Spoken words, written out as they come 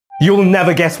You'll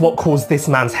never guess what caused this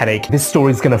man's headache. This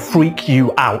story is gonna freak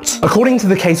you out. According to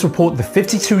the case report, the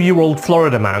 52-year-old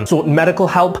Florida man sought medical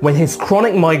help when his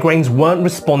chronic migraines weren't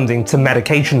responding to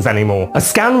medications anymore. A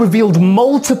scan revealed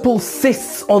multiple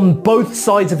cysts on both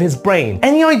sides of his brain.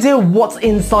 Any idea what's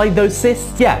inside those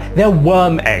cysts? Yeah, they're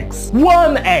worm eggs.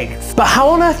 Worm eggs! But how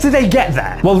on earth did they get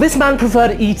there? Well, this man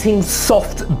preferred eating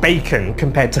soft bacon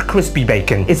compared to crispy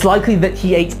bacon. It's likely that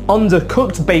he ate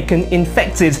undercooked bacon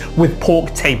infected with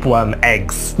pork tapeworm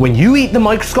eggs. When you eat the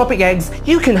microscopic eggs,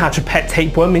 you can hatch a pet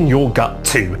tapeworm in your gut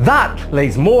too. That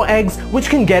lays more eggs, which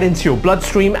can get into your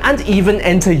bloodstream and even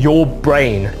enter your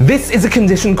brain. This is a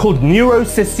condition called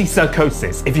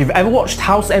Neurocysticercosis. If you've ever watched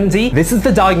House MD, this is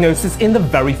the diagnosis in the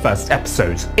very first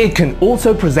episode. It can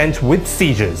also present with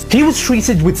seizures. He was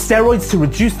treated with steroids to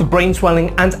reduce the brain swelling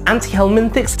and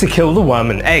antihelminthics to kill the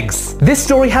worm and eggs. This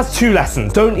story has two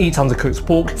lessons. Don't eat undercooked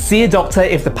pork. See a doctor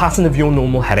if the pattern of your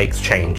normal headaches change.